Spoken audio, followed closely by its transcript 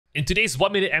In today's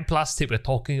 1 minute M plus tip, we're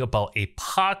talking about a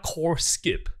parkour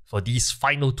skip for these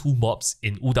final two mobs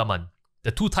in Uldaman,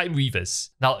 the two Timereavers.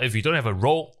 Now, if you don't have a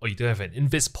rogue or you don't have an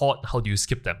Invis pod, how do you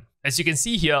skip them? As you can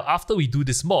see here, after we do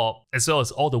this mob, as well as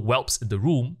all the whelps in the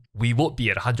room, we won't be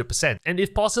at 100%. And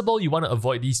if possible, you want to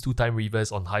avoid these two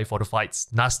Timereavers on high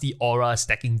fortifieds, nasty aura,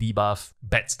 stacking debuff,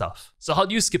 bad stuff. So how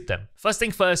do you skip them? First thing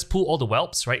first, pull all the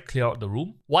whelps, right? Clear out the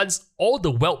room. Once all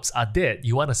the whelps are dead,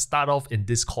 you want to start off in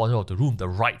this corner of the room, the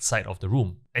right side of the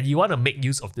room. And you want to make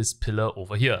use of this pillar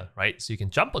over here, right? So you can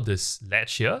jump on this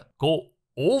ledge here, go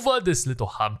over this little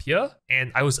hump here,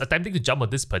 and I was attempting to jump on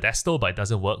this pedestal, but it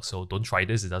doesn't work, so don't try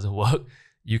this, it doesn't work.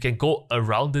 You can go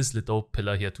around this little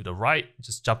pillar here to the right,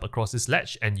 just jump across this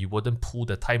ledge, and you wouldn't pull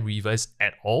the Timereavers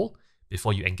at all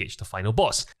before you engage the final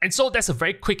boss. And so that's a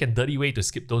very quick and dirty way to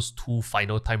skip those two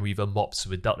final Timereaver mobs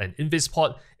without an Invis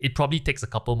pod. It probably takes a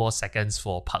couple more seconds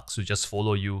for Pucks to just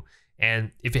follow you,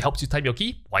 and if it helps you time your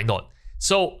key, why not?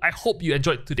 So I hope you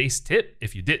enjoyed today's tip.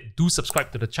 If you did, do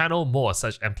subscribe to the channel. More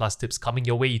such M+ tips coming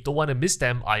your way. You don't want to miss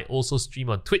them. I also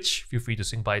stream on Twitch. Feel free to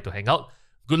swing by to hang out.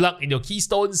 Good luck in your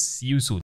keystones. See you soon.